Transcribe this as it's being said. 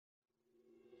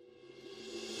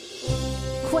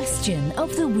Question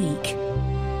of the Week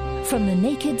from the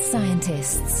Naked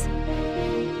Scientists.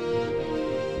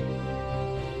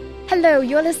 Hello,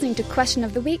 you're listening to Question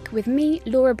of the Week with me,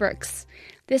 Laura Brooks.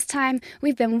 This time,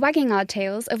 we've been wagging our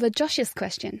tails over Josh's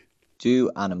question.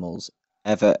 Do animals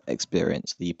ever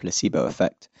experience the placebo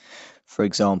effect? For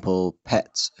example,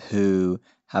 pets who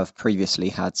have previously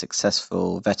had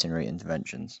successful veterinary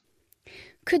interventions.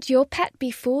 Could your pet be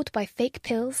fooled by fake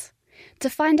pills?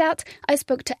 To find out, I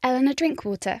spoke to Eleanor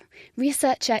Drinkwater,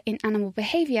 researcher in animal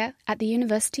behaviour at the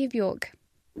University of York.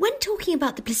 When talking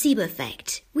about the placebo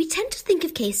effect, we tend to think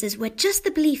of cases where just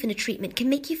the belief in a treatment can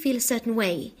make you feel a certain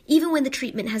way, even when the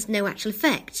treatment has no actual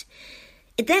effect.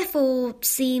 It therefore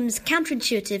seems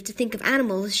counterintuitive to think of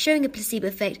animals showing a placebo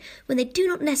effect when they do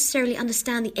not necessarily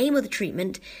understand the aim of the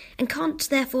treatment and can't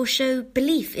therefore show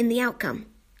belief in the outcome.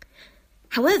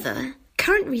 However,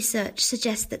 current research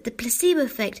suggests that the placebo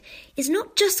effect is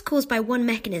not just caused by one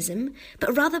mechanism,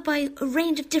 but rather by a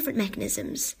range of different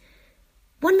mechanisms.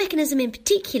 One mechanism in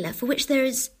particular for which there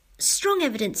is strong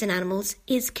evidence in animals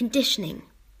is conditioning.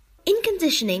 In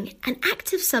conditioning, an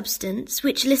active substance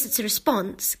which elicits a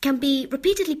response can be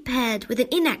repeatedly paired with an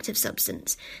inactive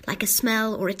substance, like a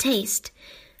smell or a taste.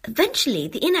 Eventually,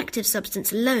 the inactive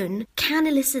substance alone can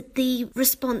elicit the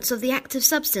response of the active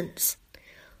substance.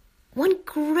 One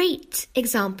great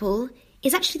example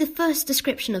is actually the first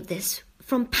description of this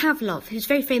from Pavlov, who's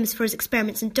very famous for his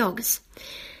experiments in dogs.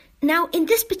 Now, in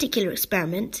this particular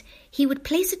experiment, he would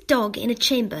place a dog in a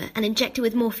chamber and inject it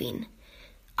with morphine.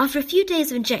 After a few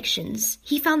days of injections,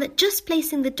 he found that just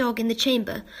placing the dog in the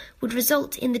chamber would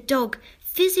result in the dog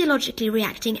physiologically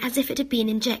reacting as if it had been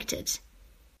injected.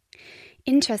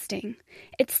 Interesting.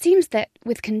 It seems that,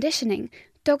 with conditioning,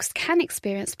 dogs can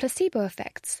experience placebo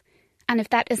effects. And if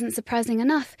that isn't surprising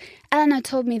enough, Eleanor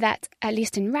told me that, at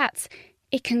least in rats,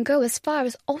 it can go as far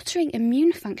as altering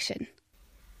immune function.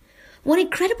 One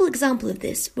incredible example of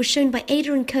this was shown by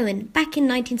Ada and Cohen back in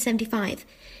 1975.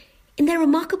 In their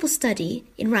remarkable study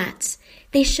in rats,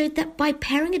 they showed that by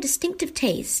pairing a distinctive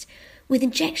taste with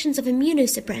injections of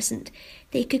immunosuppressant,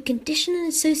 they could condition an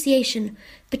association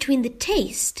between the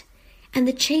taste and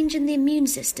the change in the immune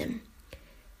system.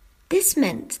 This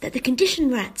meant that the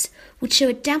conditioned rats would show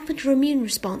a dampened immune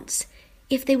response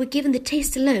if they were given the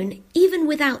taste alone, even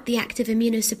without the active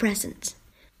immunosuppressant.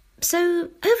 So,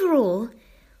 overall,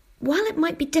 while it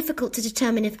might be difficult to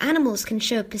determine if animals can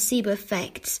show a placebo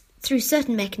effect through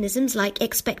certain mechanisms like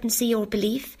expectancy or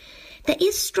belief, there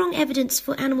is strong evidence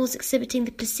for animals exhibiting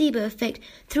the placebo effect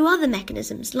through other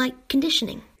mechanisms like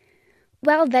conditioning.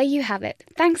 Well, there you have it.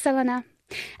 Thanks, Eleanor.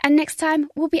 And next time,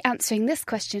 we'll be answering this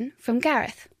question from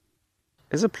Gareth.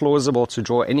 Is it plausible to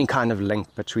draw any kind of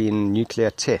link between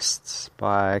nuclear tests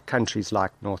by countries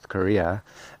like North Korea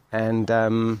and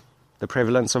the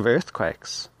prevalence of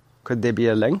earthquakes? Could there be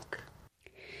a link?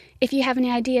 If you have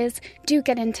any ideas, do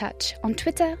get in touch on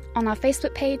Twitter, on our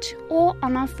Facebook page, or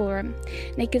on our forum,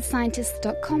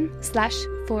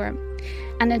 nakedscientists.com/forum.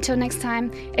 And until next time,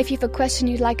 if you have a question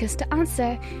you'd like us to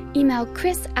answer, email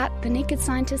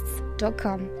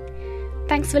chris@thenakedscientists.com.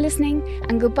 Thanks for listening,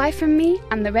 and goodbye from me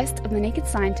and the rest of the Naked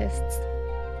Scientists.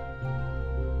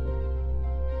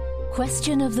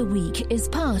 Question of the Week is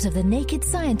part of the Naked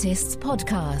Scientists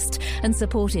podcast and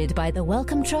supported by the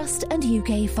Wellcome Trust and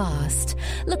UK Fast.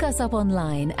 Look us up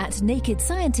online at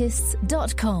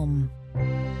nakedscientists.com.